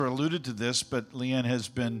alluded to this, but Leanne has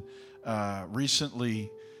been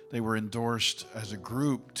recently, they were endorsed as a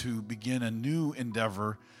group to begin a new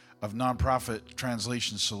endeavor of nonprofit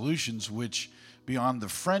translation solutions, which beyond the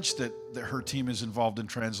French that her team is involved in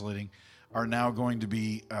translating, are now going to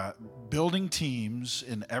be building teams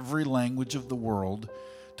in every language of the world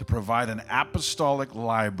to provide an apostolic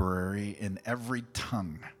library in every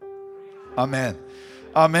tongue. Amen.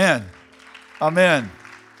 Amen. Amen.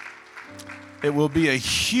 It will be a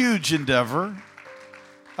huge endeavor.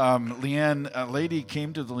 Leanne, a lady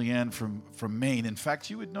came to the Leanne from Maine. In fact,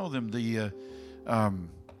 you would know them, the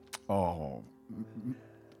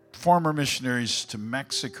former missionaries to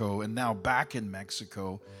Mexico and now back in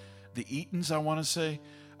Mexico, the Eatons, I want to say.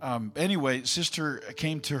 Anyway, sister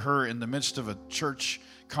came to her in the midst of a church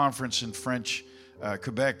conference in French,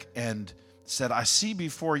 Quebec, and said, I see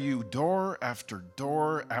before you door after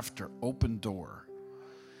open door.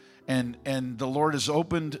 And the Lord has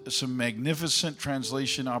opened some magnificent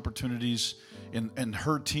translation opportunities in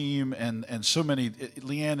her team and so many.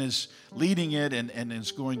 Leanne is leading it and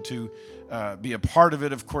is going to be a part of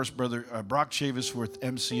it. Of course, Brother Brock Chavis with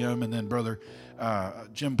MCM, and then Brother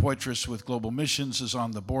Jim Poitras with Global Missions is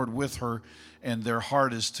on the board with her, and their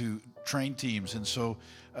heart is to train teams. And so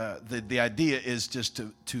the idea is just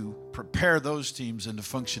to prepare those teams and to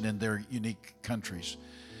function in their unique countries.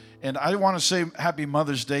 And I want to say Happy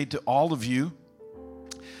Mother's Day to all of you.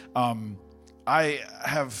 I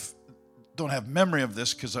don't have memory of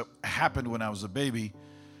this because it happened when I was a baby,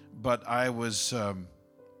 but I was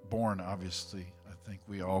born, obviously. I think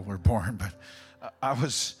we all were born, but I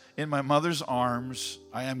was in my mother's arms.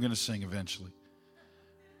 I am going to sing eventually.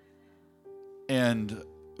 And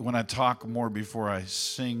when I talk more before I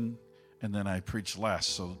sing, and then I preach less,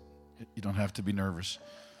 so you don't have to be nervous.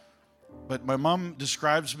 But my mom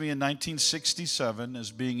describes me in 1967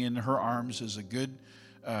 as being in her arms as a good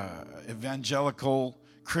evangelical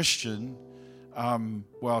Christian.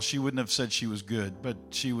 Well, she wouldn't have said she was good, but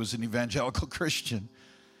she was an evangelical Christian.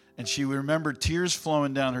 And she remembered tears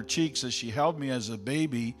flowing down her cheeks as she held me as a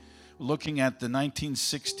baby, looking at the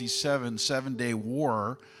 1967 Seven-Day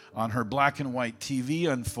War on her black and white TV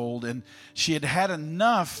unfold. And she had had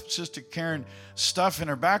enough, Sister Karen, stuff in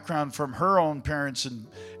her background from her own parents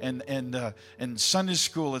and Sunday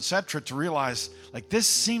school, etc., to realize, like, this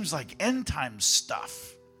seems like end time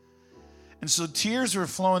stuff. And so tears were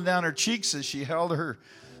flowing down her cheeks as she held her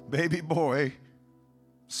baby boy,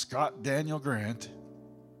 Scott Daniel Grant.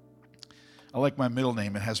 I like my middle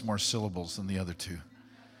name. It has more syllables than the other two.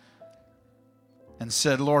 And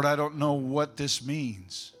said, Lord, I don't know what this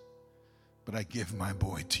means, but I give my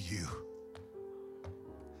boy to you.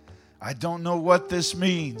 I don't know what this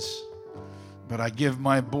means, but I give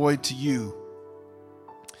my boy to you.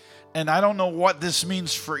 And I don't know what this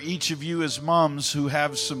means for each of you as moms who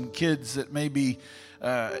have some kids that may be,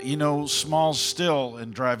 small still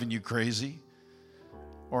and driving you crazy,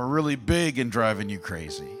 or really big and driving you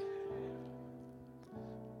crazy.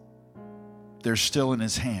 They're still in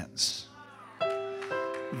his hands.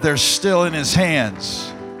 They're still in his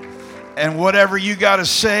hands. And whatever you got to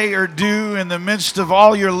say or do in the midst of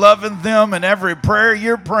all you're loving them and every prayer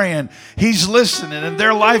you're praying, he's listening. And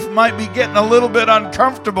their life might be getting a little bit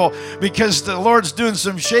uncomfortable because the Lord's doing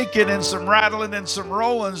some shaking and some rattling and some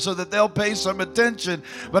rolling so that they'll pay some attention.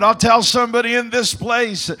 But I'll tell somebody in this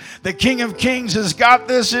place, the King of Kings has got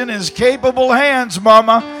this in his capable hands,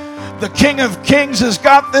 Mama. The King of Kings has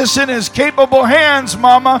got this in his capable hands,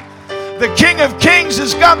 Mama. The King of Kings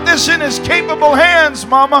has got this in his capable hands,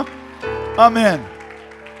 Mama. Amen.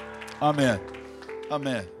 Amen.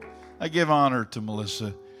 Amen. I give honor to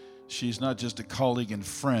Melissa. She's not just a colleague and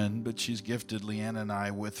friend, but she's gifted Leanne and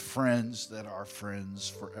I with friends that are friends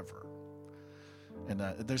forever. And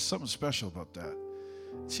there's something special about that.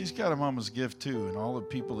 She's got a mama's gift too, and all the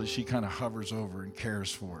people that she kind of hovers over and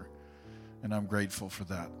cares for. And I'm grateful for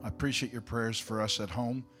that. I appreciate your prayers for us at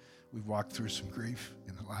home. We've walked through some grief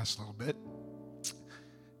in the last little bit.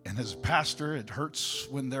 And as a pastor, it hurts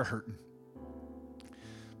when they're hurting.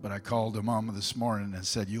 But I called a mama this morning and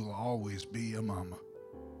said, you'll always be a mama.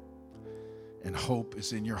 And hope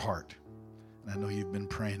is in your heart. And I know you've been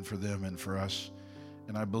praying for them and for us.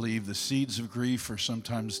 And I believe the seeds of grief are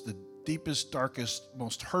sometimes the deepest, darkest,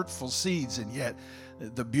 most hurtful seeds. And yet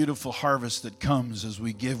the beautiful harvest that comes as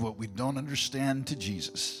we give what we don't understand to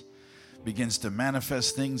Jesus begins to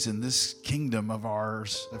manifest things in this kingdom of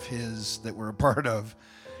ours, of his, that we're a part of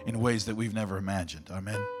in ways that we've never imagined.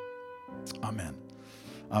 Amen. Amen.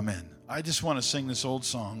 Amen. I just want to sing this old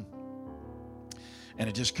song, and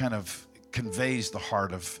it just kind of conveys the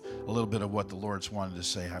heart of a little bit of what the Lord's wanted to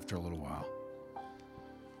say after a little while.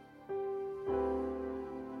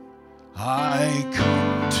 I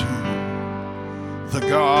come to the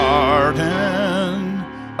garden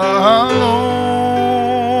alone,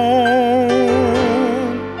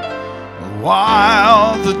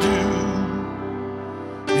 while the dew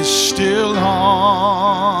is still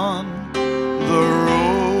on the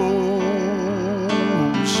roses,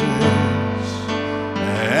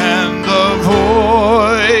 and the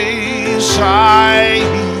voice I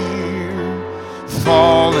hear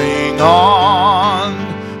falling on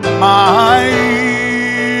my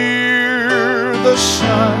ear, the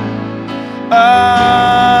Son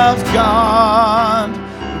of God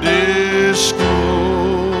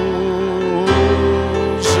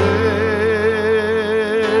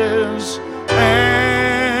discloses,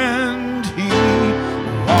 and He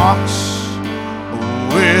walks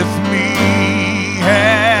with me,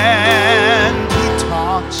 and He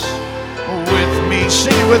talks with me.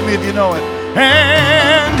 Sing it with me if you know it.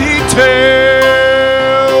 And He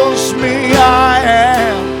tells me I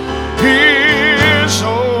am His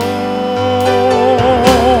own,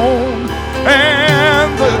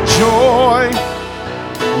 and the joy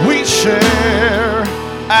we share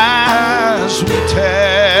as we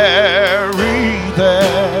tarry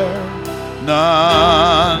there,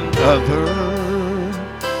 none other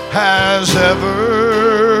has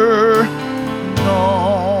ever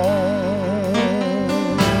known.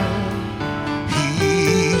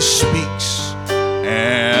 He speaks,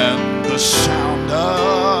 and the sound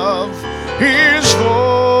of His voice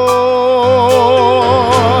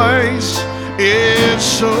is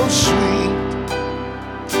so sweet.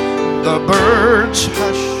 The birds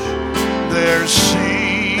hush their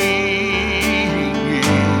singing,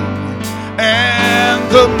 and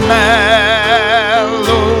the melody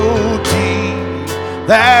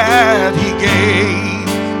that He gave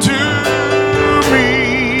to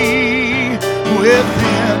me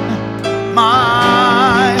within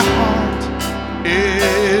my heart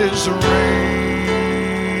is ringing,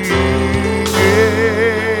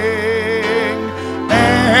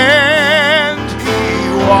 and He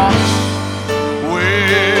walks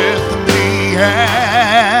with me,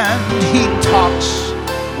 and He talks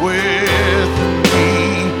with me,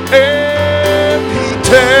 and He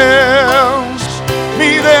tells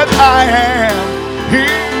me that I am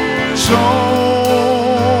His own,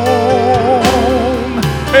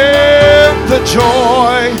 and the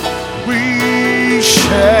joy we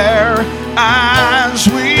share as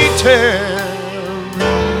we tarry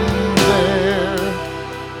there,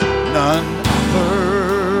 none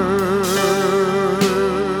other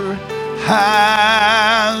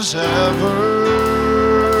has ever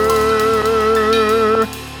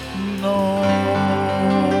known.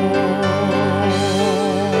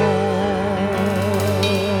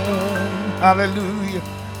 Hallelujah.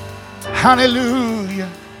 Hallelujah.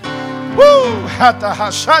 Woo!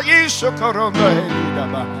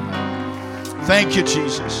 Thank you,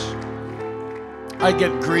 Jesus. I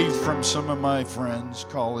get grief from some of my friends,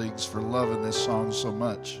 colleagues, for loving this song so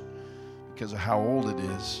much because of how old it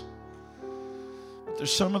is. But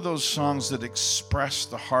there's some of those songs that express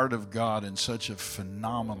the heart of God in such a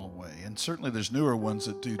phenomenal way. And certainly there's newer ones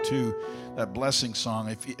that do too. That blessing song.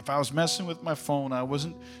 If I was messing with my phone, I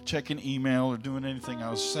wasn't checking email or doing anything. I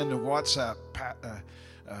was sending WhatsApp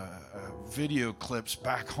video clips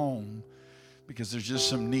back home because there's just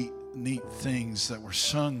some neat things that were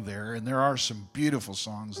sung there. And there are some beautiful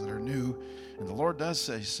songs that are new. And the Lord does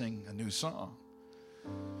say sing a new song.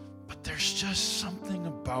 But there's just something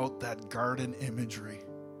about that garden imagery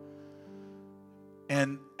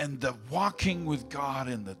and the walking with God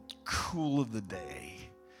in the cool of the day.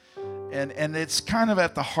 And it's kind of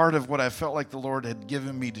at the heart of what I felt like the Lord had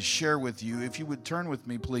given me to share with you. If you would turn with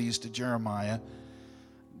me, please, to Jeremiah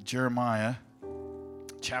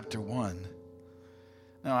chapter 1.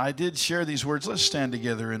 Now, I did share these words. Let's stand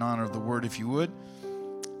together in honor of the word, if you would.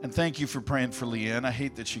 And thank you for praying for Leanne. I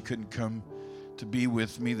hate that she couldn't come to be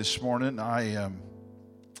with me this morning.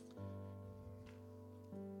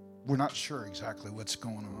 We're not sure exactly what's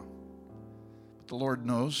going on, but the Lord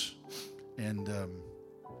knows, and I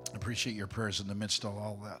appreciate your prayers in the midst of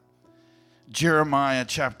all that. Jeremiah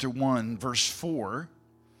chapter 1, verse 4.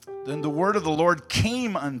 Then the word of the Lord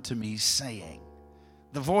came unto me, saying,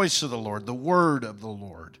 the voice of the Lord, the word of the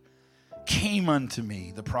Lord came unto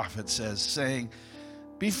me, the prophet says, saying,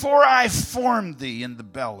 before I formed thee in the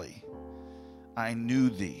belly, I knew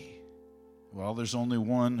thee. Well, there's only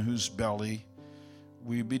one whose belly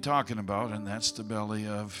we'd be talking about, and that's the belly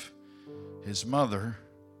of his mother.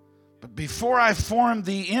 But before I formed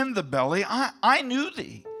thee in the belly, I knew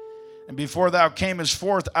thee. And before thou camest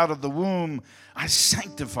forth out of the womb, I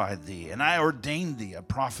sanctified thee, and I ordained thee a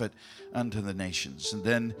prophet unto the nations. And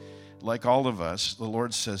then like all of us, the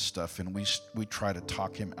Lord says stuff and we try to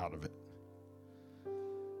talk him out of it.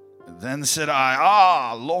 Then said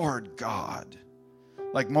I, Lord God,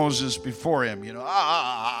 like Moses before him, I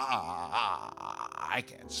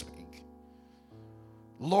can't speak.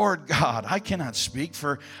 Lord God, I cannot speak,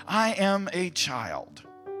 for I am a child.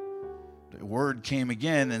 The word came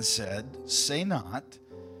again and said, say not,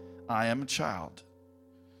 I am a child.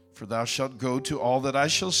 For thou shalt go to all that I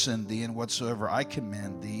shall send thee, and whatsoever I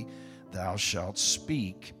command thee, thou shalt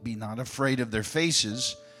speak. Be not afraid of their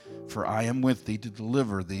faces, for I am with thee to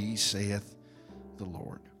deliver thee, saith the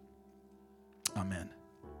Lord. Amen.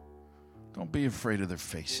 Don't be afraid of their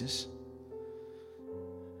faces.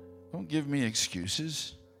 Don't give me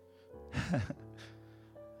excuses.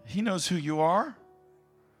 He knows who you are.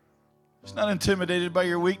 He's not intimidated by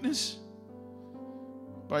your weakness,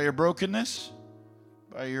 by your brokenness,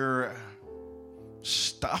 by your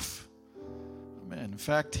stuff. Amen. In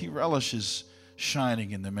fact, he relishes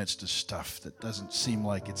shining in the midst of stuff that doesn't seem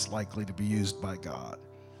like it's likely to be used by God.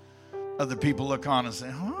 Other people look on and say,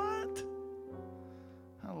 what?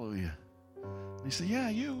 Hallelujah. And he said, yeah,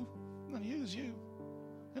 you. I'm going to use you.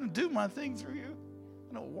 I'm going to do my thing through you.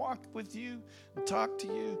 I'm going to walk with you and talk to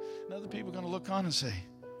you. And other people are going to look on and say,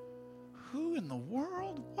 who in the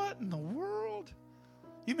world? What in the world?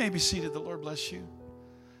 You may be seated. The Lord bless you.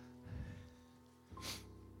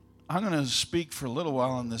 I'm going to speak for a little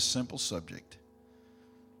while on this simple subject.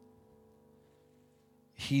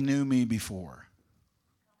 He knew me before.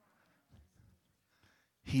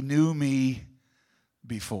 He knew me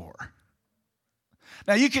before.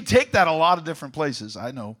 Now, you could take that a lot of different places,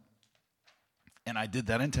 I know. And I did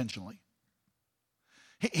that intentionally.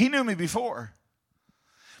 He knew me before.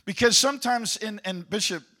 Because sometimes, and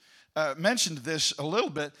Bishop mentioned this a little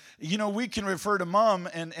bit, we can refer to mom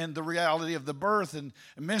and the reality of the birth and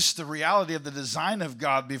miss the reality of the design of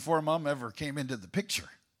God before mom ever came into the picture.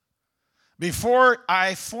 Before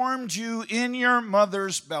I formed you in your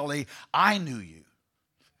mother's belly, I knew you.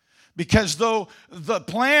 Because though the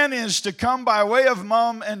plan is to come by way of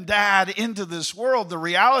mom and dad into this world, the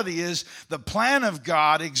reality is the plan of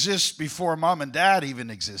God exists before mom and dad even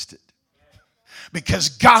existed. Because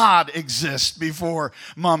God exists before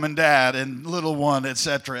mom and dad and little one,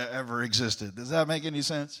 etc., ever existed. Does that make any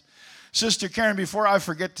sense? Sister Karen, before I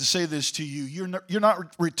forget to say this to you, you're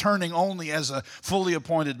not returning only as a fully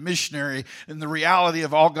appointed missionary in the reality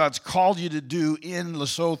of all God's called you to do in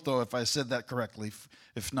Lesotho, if I said that correctly.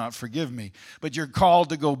 If not, forgive me. But you're called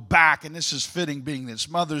to go back, and this is fitting being this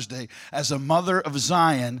Mother's Day, as a mother of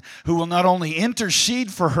Zion who will not only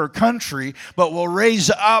intercede for her country, but will raise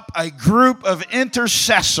up a group of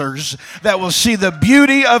intercessors that will see the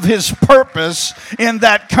beauty of his purpose in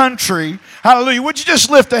that country. Hallelujah. Would you just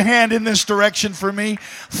lift a hand in this direction for me?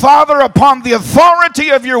 Father, upon the authority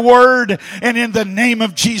of your word and in the name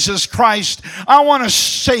of Jesus Christ, I want to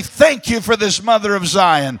say thank you for this mother of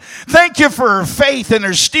Zion. Thank you for her faith and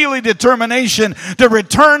her steely determination to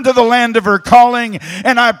return to the land of her calling.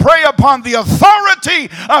 And I pray upon the authority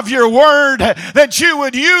of your word that you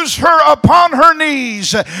would use her upon her knees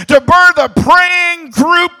to birth a praying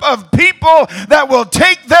group of people that will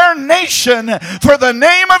take their nation for the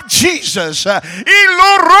name of Jesus. Hallelujah.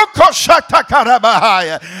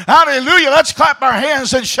 Let's clap our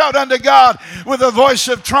hands and shout unto God with a voice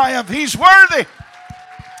of triumph. He's worthy.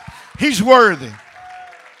 He's worthy.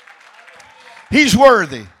 He's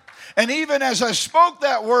worthy. And even as I spoke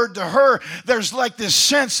that word to her, there's like this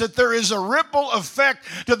sense that there is a ripple effect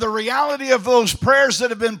to the reality of those prayers that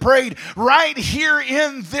have been prayed right here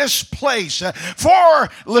in this place. For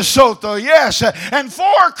Lesotho, yes. And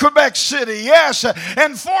for Quebec City, yes.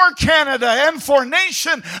 And for Canada, and for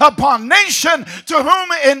nation upon nation, to whom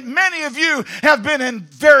and many of you have been in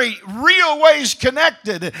very real ways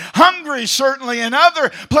connected. Hungary, certainly, and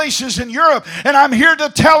other places in Europe. And I'm here to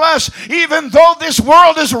tell us, even though this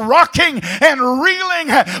world is rocking and reeling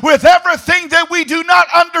with everything that we do not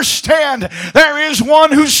understand, there is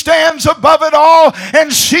one who stands above it all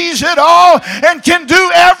and sees it all and can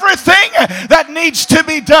do everything that needs to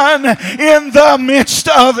be done in the midst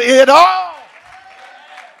of it all.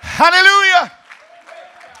 Hallelujah.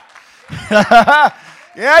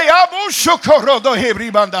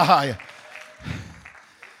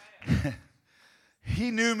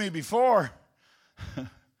 He knew me before.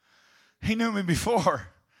 He knew me before.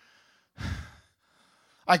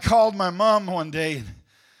 I called my mom one day, and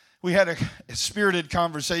we had a spirited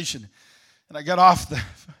conversation. And I got off the...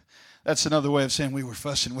 That's another way of saying we were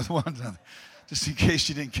fussing with one another, just in case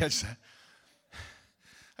you didn't catch that.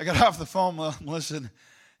 I got off the phone, Melissa,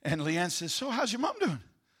 and Leanne says, so how's your mom doing?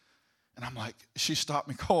 And I'm like, she stopped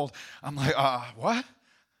me cold. I'm like, what?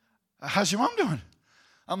 how's your mom doing?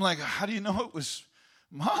 I'm like, how do you know it was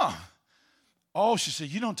Mom? Oh, she said,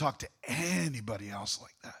 you don't talk to anybody else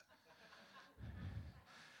like that.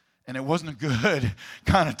 And it wasn't a good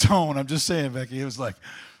kind of tone. I'm just saying, Becky. It was like,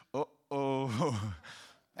 uh-oh.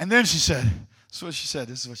 And then she said, this is what she said.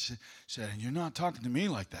 This is what she said. And you're not talking to me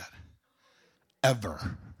like that.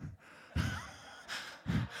 Ever.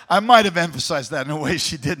 I might have emphasized that in a way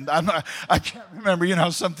she didn't. I can't remember. You know,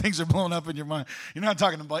 some things are blowing up in your mind. You're not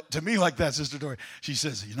talking to me like that, Sister Dory. She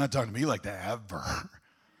says, you're not talking to me like that ever.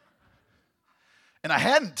 And I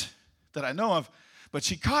hadn't, that I know of, but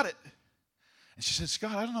she caught it. And she said,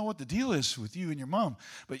 Scott, I don't know what the deal is with you and your mom,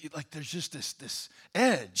 but there's just this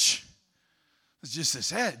edge. There's just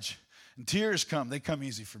this edge. And tears come. They come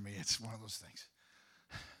easy for me. It's one of those things.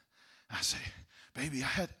 I say, baby,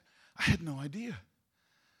 I had no idea.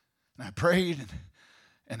 And I prayed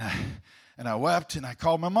and I wept and I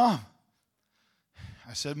called my mom.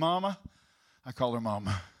 I said, Mama. I called her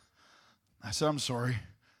Mama. I said, I'm sorry.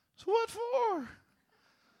 So what for?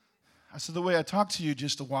 I said, the way I talked to you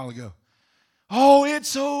just a while ago. Oh,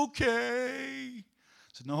 it's okay. I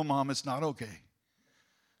said, no, Mom, it's not okay.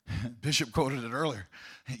 Bishop quoted it earlier.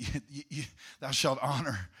 Thou shalt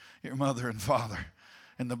honor your mother and father,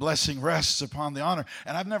 and the blessing rests upon the honor.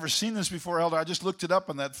 And I've never seen this before, Elder. I just looked it up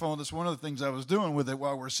on that phone. That's one of the things I was doing with it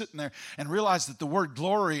while we're sitting there, and realized that the word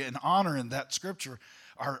glory and honor in that scripture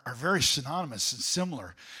are very synonymous and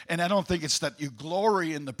similar. And I don't think it's that you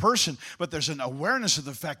glory in the person, but there's an awareness of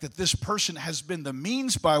the fact that this person has been the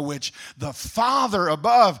means by which the Father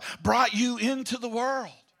above brought you into the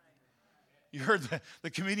world. You heard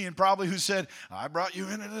the comedian probably who said, I brought you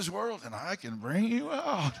into this world and I can bring you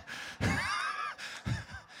out. And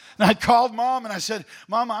I called Mom and I said,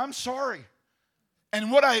 Mama, I'm sorry. And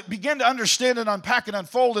what I began to understand and unpack and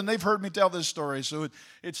unfold, and they've heard me tell this story, so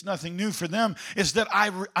it's nothing new for them, is that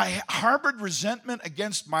I harbored resentment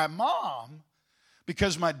against my mom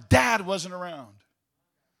because my dad wasn't around.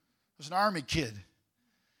 I was an Army kid.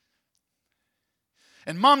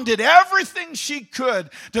 And Mom did everything she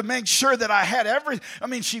could to make sure that I had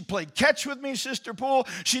she played catch with me, Sister Poole.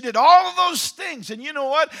 She did all of those things. And you know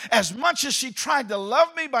what? As much as she tried to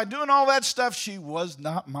love me by doing all that stuff, she was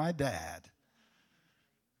not my dad.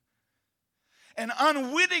 And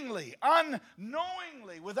unwittingly,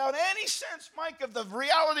 unknowingly, without any sense, Mike, of the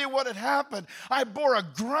reality of what had happened, I bore a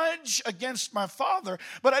grudge against my father,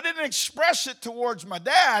 but I didn't express it towards my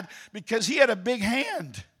dad because he had a big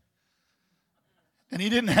hand. And he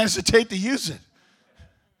didn't hesitate to use it.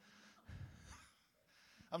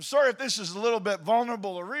 I'm sorry if this is a little bit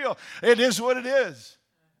vulnerable or real. It is what it is.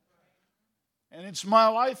 And it's my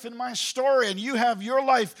life and my story, and you have your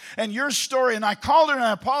life and your story. And I called her and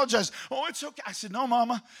I apologized. Oh, it's okay. I said, no,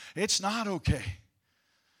 Mama, it's not okay.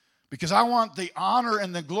 Because I want the honor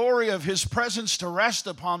and the glory of His presence to rest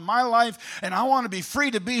upon my life, and I want to be free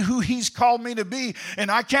to be who He's called me to be. And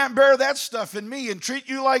I can't bear that stuff in me and treat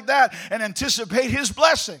you like that and anticipate His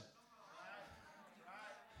blessing.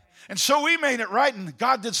 And so we made it right, and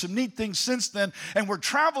God did some neat things since then. And we're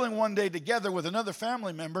traveling one day together with another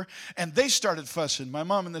family member, and they started fussing, my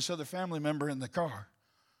mom and this other family member in the car.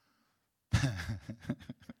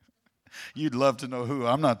 You'd love to know who.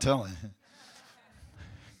 I'm not telling you.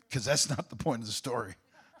 Because that's not the point of the story.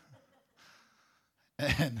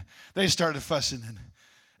 And they started fussing,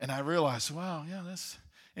 and I realized, wow, yeah, that's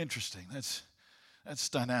interesting. That's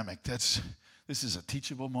dynamic. This is a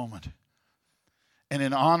teachable moment. And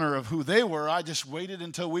in honor of who they were, I just waited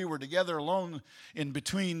until we were together alone in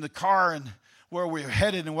between the car and where we were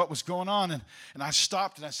headed and what was going on. And I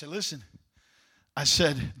stopped and I said, listen, I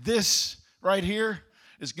said, this right here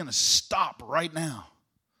is going to stop right now.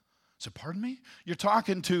 I said, pardon me? You're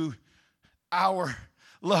talking to our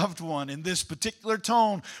loved one in this particular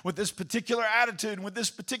tone, with this particular attitude, and with this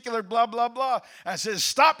particular blah, blah, blah. And I said, it's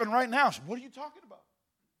stopping right now. I said, what are you talking about?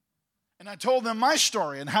 And I told them my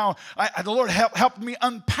story and how the Lord helped me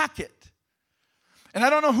unpack it. And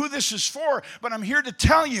I don't know who this is for, but I'm here to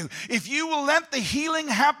tell you, if you will let the healing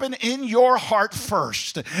happen in your heart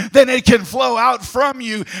first, then it can flow out from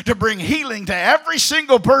you to bring healing to every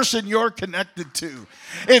single person you're connected to.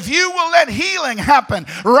 If you will let healing happen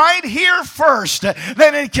right here first,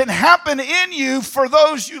 then it can happen in you for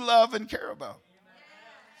those you love and care about.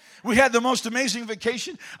 We had the most amazing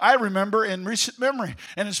vacation I remember in recent memory,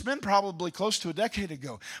 and it's been probably close to a decade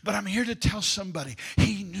ago. But I'm here to tell somebody,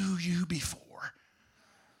 He knew you before.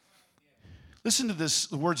 Listen to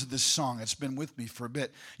the words of this song. It's been with me for a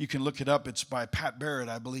bit. You can look it up. It's by Pat Barrett,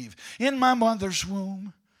 I believe. In my mother's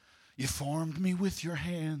womb, you formed me with your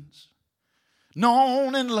hands.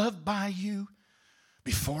 Known and loved by you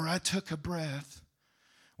before I took a breath.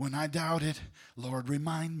 When I doubt it, Lord,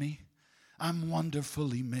 remind me I'm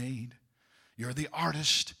wonderfully made. You're the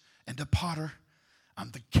artist and the potter. I'm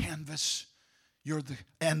the canvas. You're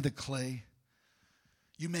the clay.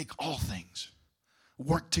 You make all things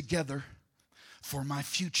work together for my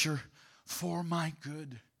future, for my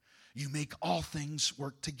good. You make all things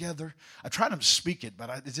work together. I try to speak it, but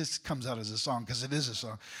it just comes out as a song because it is a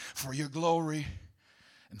song. For your glory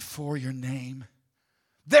and for your name.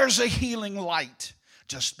 There's a healing light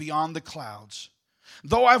just beyond the clouds.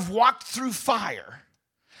 Though I've walked through fire,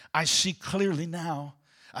 I see clearly now.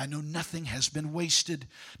 I know nothing has been wasted,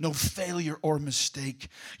 no failure or mistake.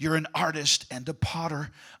 You're an artist and a potter.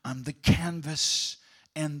 I'm the canvas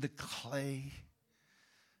and the clay.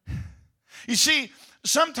 You see,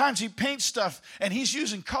 sometimes he paints stuff and he's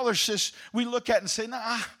using color sis. We look at it and say,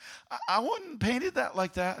 nah, I wouldn't paint it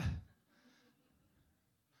like that.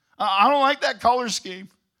 I don't like that color scheme.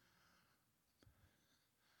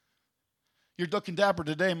 You're looking dapper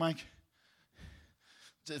today, Mike.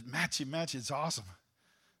 Just matchy, it's awesome.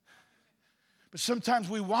 But sometimes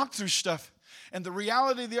we walk through stuff and the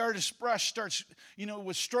reality of the artist's brush starts,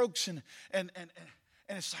 with strokes and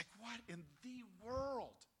it's like, what in the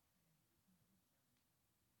world?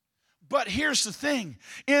 But here's the thing,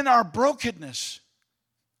 in our brokenness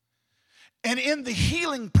and in the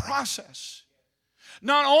healing process,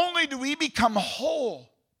 not only do we become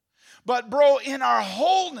whole, but in our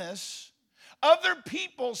wholeness, other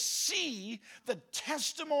people see the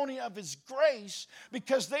testimony of His grace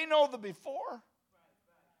because they know the before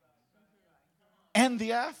and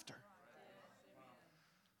the after.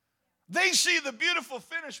 They see the beautiful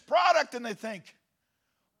finished product and they think,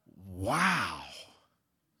 wow.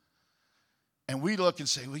 And we look and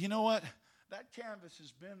say, well, you know what? That canvas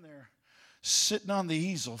has been there sitting on the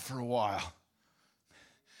easel for a while.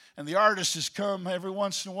 And the artist has come every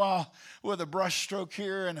once in a while with a brush stroke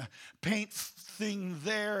here and a paint thing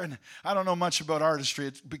there. And I don't know much about artistry.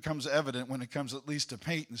 It becomes evident when it comes at least to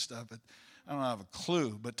paint and stuff. But I don't have a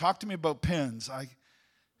clue. But talk to me about pens.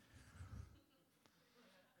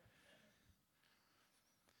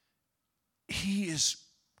 He is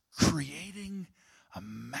creating a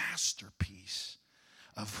masterpiece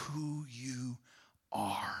of who you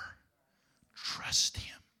are. Trust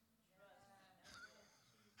Him.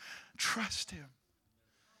 Trust Him.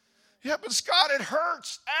 Yeah, but Scott, it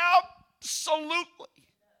hurts. Absolutely.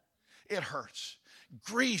 It hurts.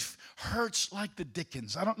 Grief hurts like the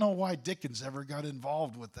Dickens. I don't know why Dickens ever got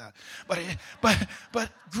involved with that. But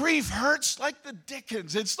grief hurts like the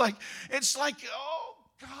Dickens. It's like, oh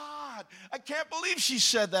God, I can't believe she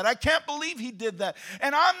said that. I can't believe he did that.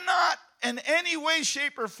 And I'm not in any way,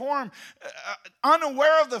 shape, or form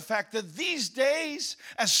unaware of the fact that these days,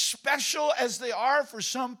 as special as they are for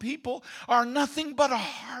some people, are nothing but a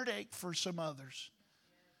heartache for some others.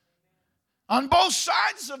 On both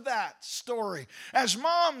sides of that story. As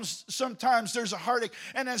moms, sometimes there's a heartache.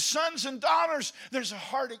 And as sons and daughters, there's a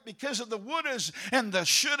heartache because of the wouldas and the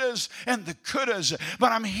shouldas and the couldas.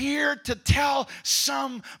 But I'm here to tell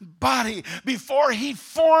somebody, before He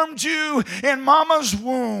formed you in mama's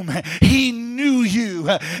womb, He knew you.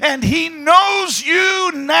 And He knows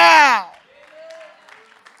you now.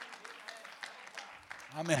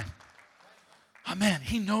 Amen. Amen.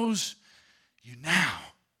 He knows you now.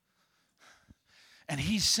 And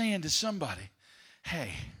He's saying to somebody,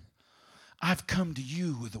 hey, I've come to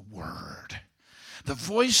you with a word. The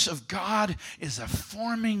voice of God is a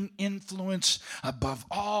forming influence above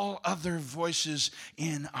all other voices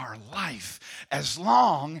in our life, as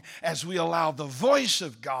long as we allow the voice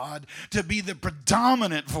of God to be the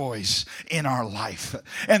predominant voice in our life.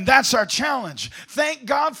 And that's our challenge. Thank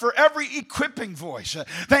God for every equipping voice.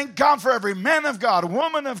 Thank God for every man of God,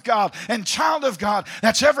 woman of God, and child of God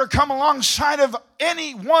that's ever come alongside of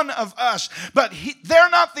any one of us. But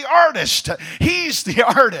they're not the artist. He's the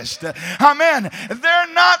artist. Amen.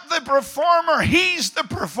 They're not the performer. He's the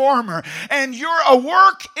performer. And you're a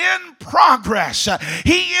work in progress.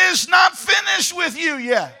 He is not finished with you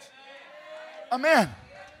yet. Amen.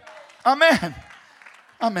 Amen.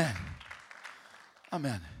 Amen.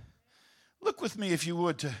 Amen. Look with me, if you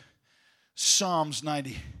would, to Psalms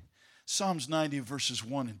 90. Psalms 90 verses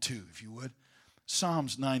 1 and 2, if you would.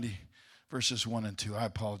 Psalms 90 verses 1 and 2. I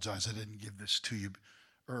apologize, I didn't give this to you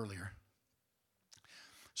earlier.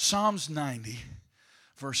 Psalms 90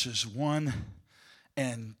 verses 1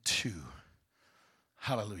 and 2.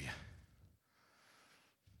 Hallelujah.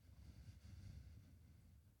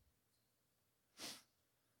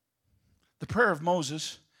 The prayer of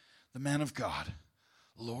Moses, the man of God.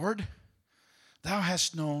 Lord, Thou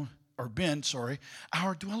hast been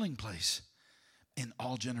our dwelling place. in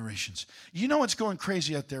all generations. You know what's going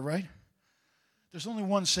crazy out there, right? There's only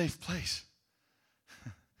one safe place.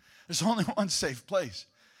 There's only one safe place.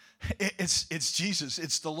 It's Jesus.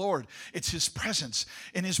 It's the Lord. It's His presence.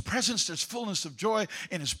 In His presence, there's fullness of joy.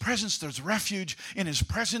 In His presence, there's refuge. In His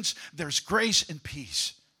presence, there's grace and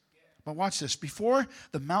peace. But watch this. Before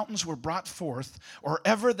the mountains were brought forth, or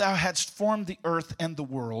ever thou hadst formed the earth and the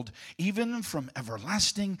world, even from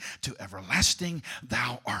everlasting to everlasting,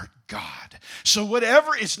 thou art God. So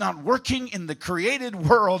whatever is not working in the created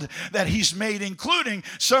world that He's made, including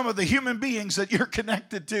some of the human beings that you're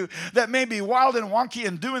connected to, that may be wild and wonky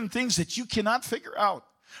and doing things that you cannot figure out.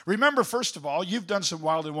 Remember, first of all, you've done some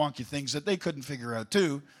wild and wonky things that they couldn't figure out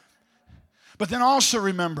too. But then also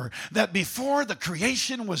remember that before the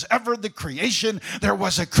creation was ever the creation, there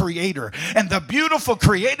was a creator. And the beautiful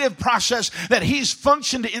creative process that He's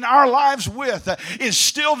functioned in our lives with is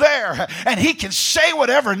still there. And He can say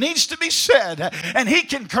whatever needs to be said. And He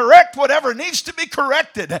can correct whatever needs to be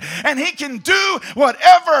corrected. And He can do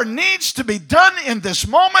whatever needs to be done in this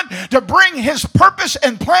moment to bring His purpose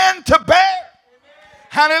and plan to bear.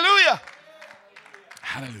 Hallelujah.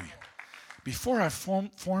 Hallelujah. Before I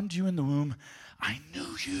formed you in the womb, I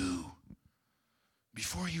knew you.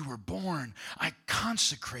 Before you were born, I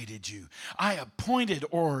consecrated you. I appointed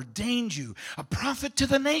or ordained you a prophet to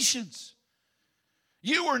the nations.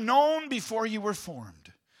 You were known before you were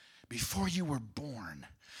formed, before you were born.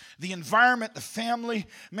 The environment, the family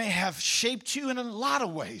may have shaped you in a lot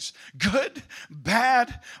of ways, good,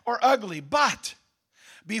 bad, or ugly, but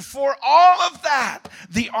before all of that,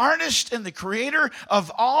 the artist and the creator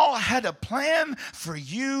of all had a plan for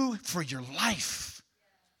you, for your life.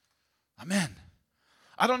 Amen.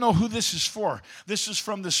 I don't know who this is for. This is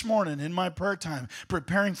from this morning in my prayer time,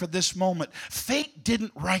 preparing for this moment. Fate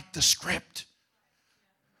didn't write the script.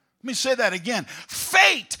 Let me say that again.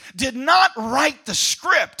 Fate did not write the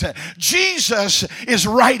script. Jesus is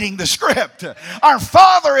writing the script. Our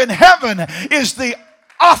Father in heaven is the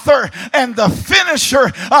author and the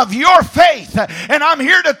finisher of your faith. And I'm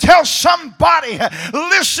here to tell somebody,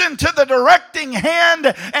 listen to the directing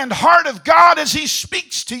hand and heart of God as He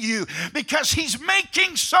speaks to you, because He's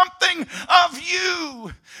making something of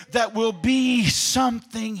you that will be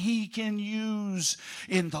something He can use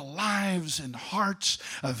in the lives and hearts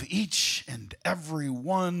of each and every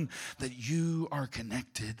one that you are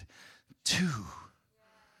connected to.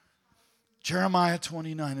 Jeremiah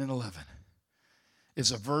 29:11.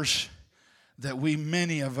 is a verse that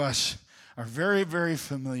many of us are very, very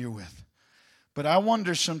familiar with. But I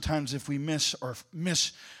wonder sometimes if we not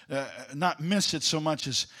miss it so much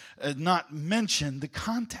as not mention the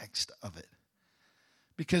context of it.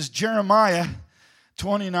 Because Jeremiah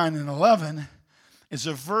 29:11 is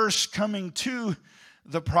a verse coming to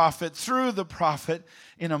the prophet, through the prophet,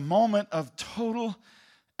 in a moment of total,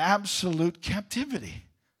 absolute captivity.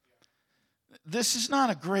 This is not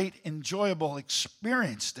a great, enjoyable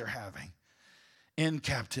experience they're having in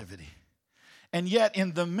captivity. And yet,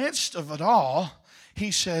 in the midst of it all,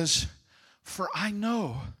 he says, "For I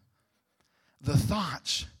know the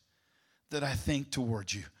thoughts that I think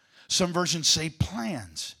toward you." Some versions say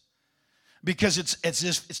plans. Because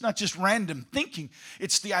it's not just random thinking.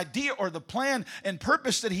 It's the idea or the plan and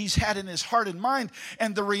purpose that he's had in his heart and mind.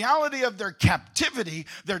 And the reality of their captivity,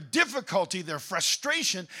 their difficulty, their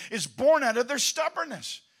frustration is born out of their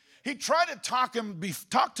stubbornness. He tried to talk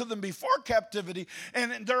to them before captivity,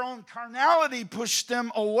 and their own carnality pushed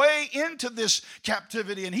them away into this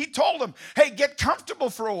captivity. And he told them, hey, get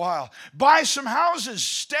comfortable for a while. Buy some houses.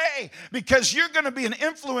 Stay, because you're going to be an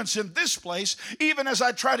influence in this place, even as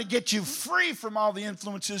I try to get you free from all the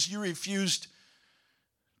influences you refused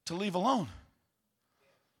to leave alone.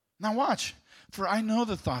 Now watch. For I know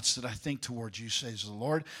the thoughts that I think towards you, says the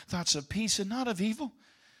Lord, thoughts of peace and not of evil,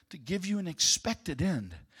 to give you an expected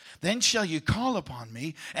end. Then shall you call upon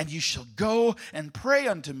me, and you shall go and pray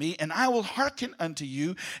unto me, and I will hearken unto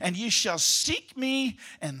you, and ye shall seek me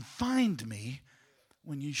and find me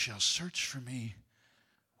when ye shall search for me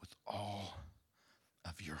with all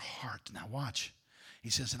of your heart. Now watch. He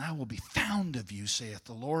says, and I will be found of you, saith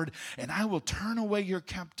the Lord, and I will turn away your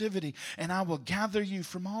captivity, and I will gather you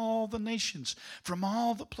from all the nations, from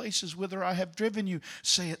all the places whither I have driven you.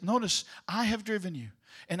 Say it. Notice, I have driven you,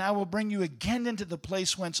 and I will bring you again into the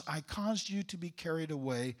place whence I caused you to be carried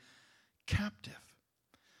away captive.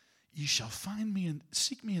 You shall find me and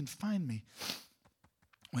seek me and find me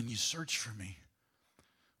when you search for me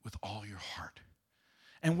with all your heart.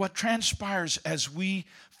 And what transpires as we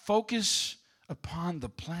focus upon the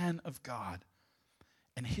plan of God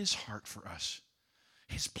and His heart for us,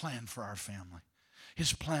 His plan for our family,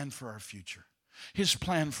 His plan for our future, His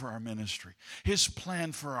plan for our ministry, His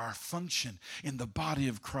plan for our function in the body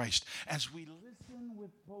of Christ as we listen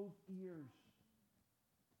with both ears.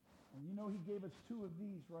 And you know He gave us 2 of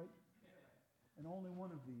these, right? And only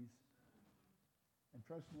 1 of these. And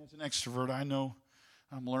trust me, as an extrovert, I know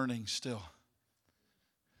I'm learning still.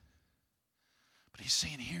 But He's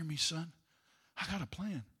saying, hear me, son. I got a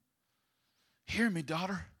plan. Hear me,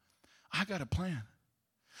 daughter. I got a plan.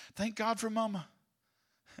 Thank God for Mama.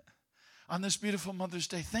 On this beautiful Mother's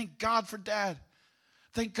Day, thank God for Dad.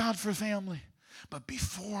 Thank God for family. But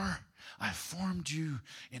before I formed you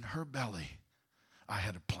in her belly, I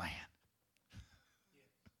had a plan.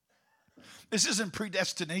 This isn't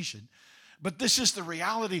predestination, but this is the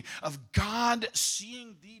reality of God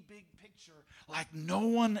seeing the big picture like no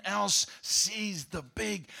one else sees the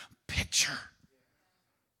big picture.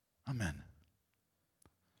 Amen.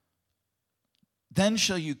 Then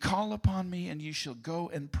shall you call upon me, and you shall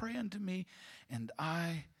go and pray unto me, and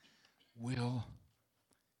I will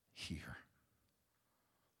hear.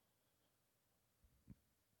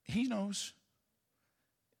 He knows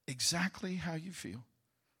exactly how you feel.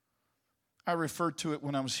 I referred to it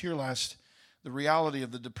when I was here last, the reality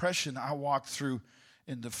of the depression I walked through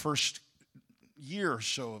in the first year or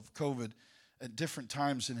so of COVID at different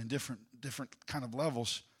times and in different kind of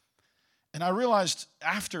levels. And I realized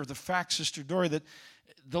after the fact, Sister Dory, that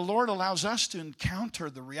the Lord allows us to encounter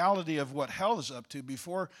the reality of what hell is up to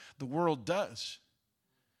before the world does,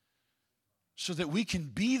 so that we can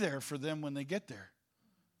be there for them when they get there.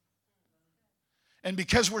 And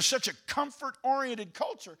because we're such a comfort-oriented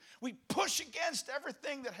culture, we push against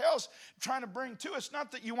everything that hell's trying to bring to us.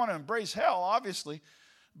 Not that you want to embrace hell, obviously,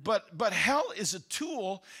 but hell is a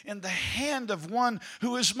tool in the hand of one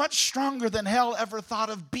who is much stronger than hell ever thought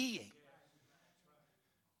of being.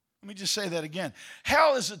 Let me just say that again.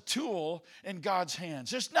 Hell is a tool in God's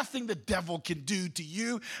hands. There's nothing the devil can do to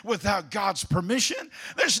you without God's permission.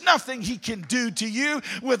 There's nothing he can do to you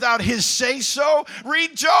without his say-so.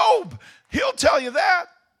 Read Job. He'll tell you that.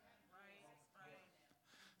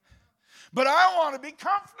 But I want to be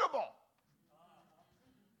comfortable.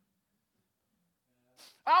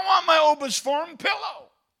 I want my Obus Forum pillow.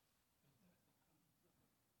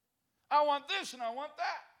 I want this and I want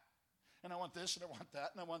that. And I want this and I want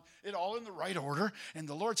that. And I want it all in the right order. And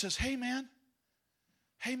the Lord says, hey man,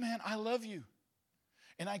 I love you.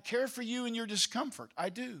 And I care for you in your discomfort. I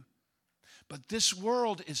do. But this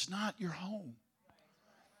world is not your home.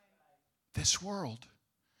 This world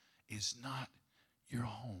is not your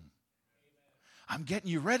home. I'm getting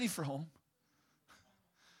you ready for home.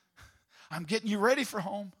 I'm getting you ready for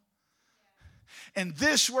home. And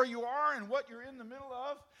this, where you are and what you're in the middle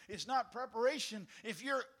of, is not preparation. If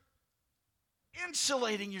you're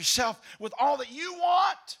insulating yourself with all that you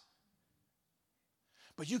want,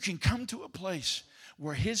 but you can come to a place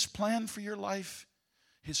where his plan for your life,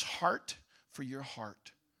 his heart for your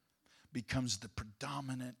heart, becomes the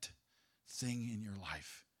predominant thing in your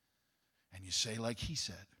life. And you say, like he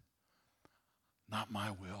said, not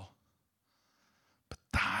my will, but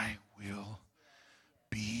thy will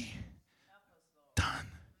be done.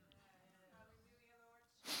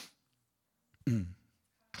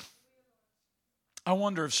 I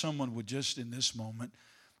wonder if someone would just in this moment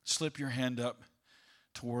slip your hand up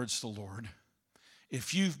towards the Lord.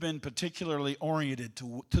 If you've been particularly oriented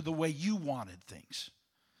to the way you wanted things.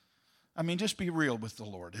 I mean, just be real with the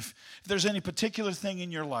Lord. If there's any particular thing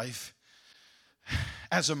in your life,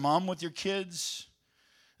 as a mom with your kids,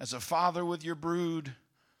 as a father with your brood,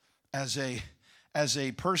 as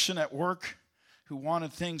a person at work who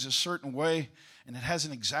wanted things a certain way and it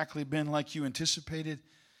hasn't exactly been like you anticipated,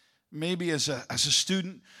 maybe as a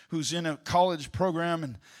student who's in a college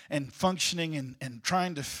program and functioning and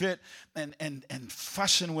trying to fit and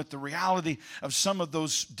fussing with the reality of some of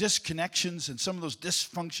those disconnections and some of those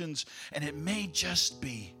dysfunctions. And it may just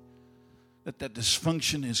be that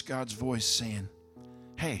dysfunction is God's voice saying,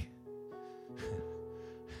 hey,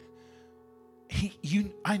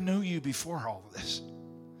 I know you before all of this.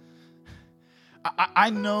 I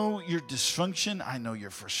know your dysfunction. I know your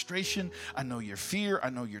frustration. I know your fear. I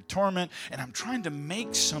know your torment. And I'm trying to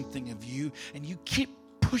make something of you, and you keep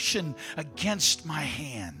pushing against my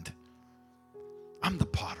hand. I'm the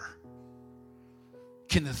potter.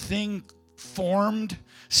 Can the thing formed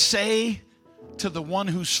say to the one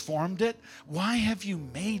who's formed it, why have you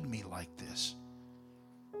made me like this?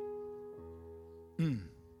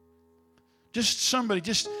 Just somebody,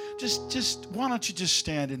 just why don't you just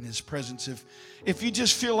stand in his presence if you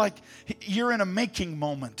just feel like you're in a making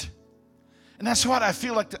moment. And that's what I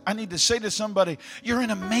feel like I need to say to somebody. You're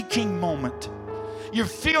in a making moment. You're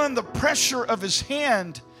feeling the pressure of his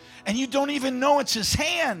hand, And you don't even know it's his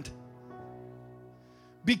hand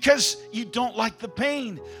because you don't like the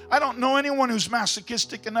pain. I don't know anyone who's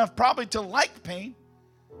masochistic enough probably to like pain.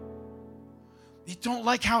 You don't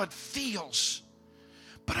like how it feels.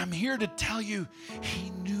 But I'm here to tell you, he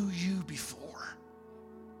knew you before.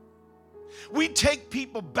 We take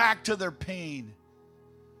people back to their pain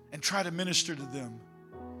and try to minister to them.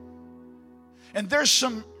 And there's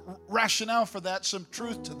some rationale for that, some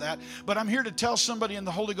truth to that. But I'm here to tell somebody in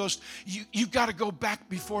the Holy Ghost, you've got to go back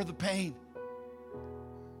before the pain.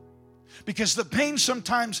 Because the pain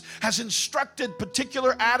sometimes has instructed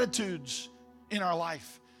particular attitudes in our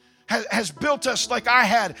life. Has built us like I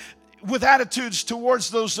had with attitudes towards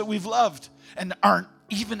those that we've loved and aren't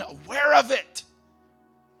even aware of it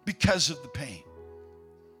because of the pain.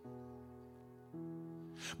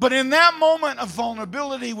 But in that moment of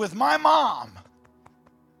vulnerability with my mom,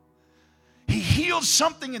 he healed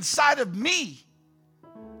something inside of me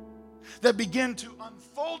that began to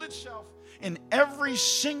unfold itself in every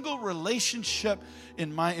single relationship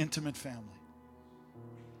in my intimate family.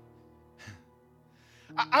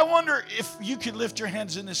 I wonder if you could lift your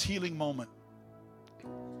hands in this healing moment.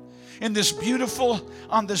 On this beautiful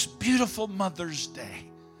Mother's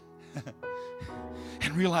Day.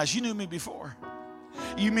 And realize you knew me before.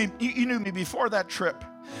 You knew me before that trip.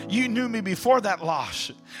 You knew me before that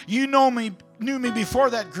loss. You knew me before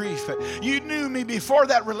that grief. You knew me before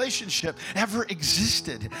that relationship ever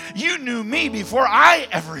existed. You knew me before I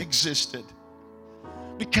ever existed.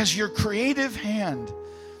 Because your creative hand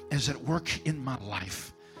is at work in my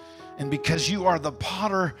life. And because you are the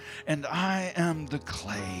potter and I am the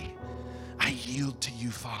clay, I yield to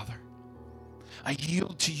you, Father. I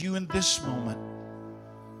yield to you in this moment.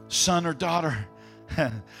 Son or daughter,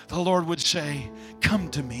 the Lord would say, come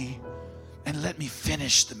to me and let me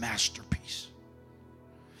finish the masterpiece.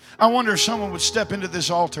 I wonder if someone would step into this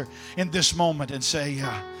altar in this moment and say,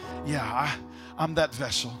 I'm that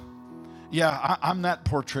vessel. Yeah, I'm that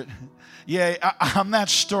portrait. Yeah, I'm that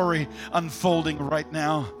story unfolding right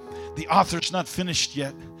now. The author's not finished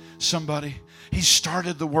yet, somebody. He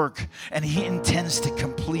started the work and he intends to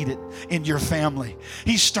complete it in your family.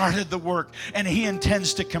 He started the work and he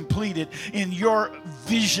intends to complete it in your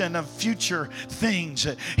vision of future things.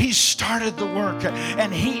 He started the work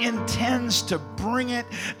and he intends to bring it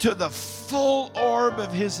to the full orb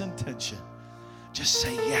of his intention. Just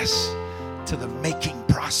say yes to the making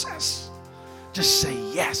process. Just say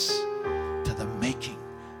yes to the making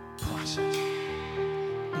process.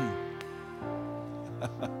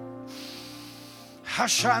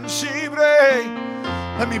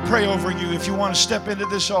 Let me pray over you. If you want to step into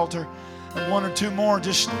this altar, and one or two more,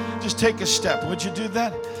 just take a step. Would you do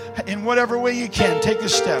that? In whatever way you can, take a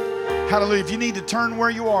step. Hallelujah. If you need to turn where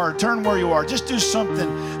you are, turn where you are. Just do something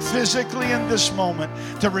physically in this moment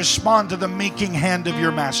to respond to the making hand of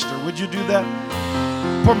your master. Would you do that?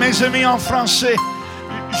 Pour mes amis en français,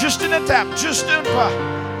 juste une étape, juste un pas.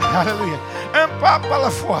 Hallelujah. Un pas par la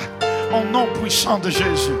foi. Au nom puissant de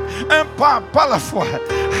Jésus. Un pas par la foi.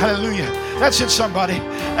 Hallelujah. That's it, somebody.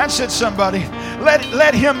 That's it, somebody.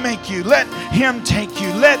 Let him make you. Let him take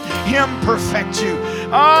you. Let him perfect you.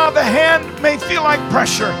 The hand may feel like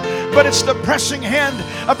pressure, but it's the pressing hand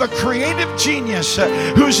of a creative genius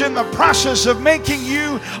who's in the process of making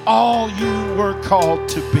you all you were called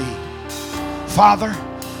to be. Father,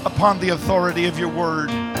 upon the authority of your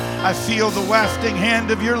word, I feel the wafting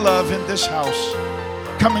hand of your love in this house,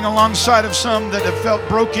 coming alongside of some that have felt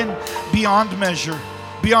broken beyond measure,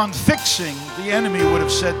 beyond fixing, the enemy would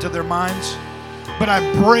have said to their minds. But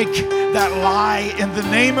I break that lie in the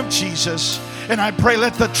name of Jesus, and I pray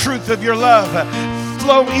let the truth of your love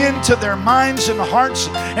flow into their minds and hearts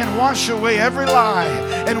and wash away every lie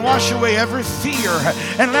and wash away every fear,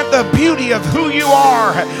 and let the beauty of who you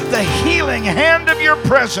are, the healing hand of your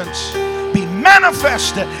presence, be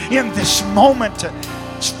manifested in this moment.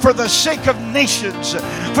 For the sake of nations,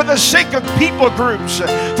 for the sake of people groups,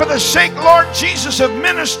 for the sake, Lord Jesus, of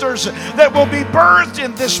ministers that will be birthed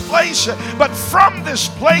in this place, but from this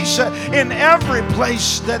place, in every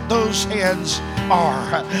place that those hands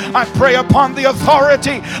are. I pray upon the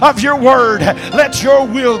authority of your word, let your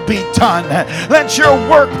will be done. Let your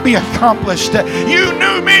work be accomplished. You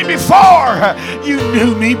knew me before. You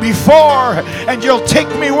knew me before, and you'll take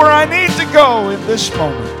me where I need to go in this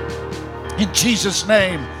moment. In Jesus'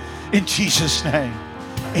 name, in Jesus' name,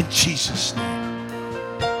 in Jesus' name.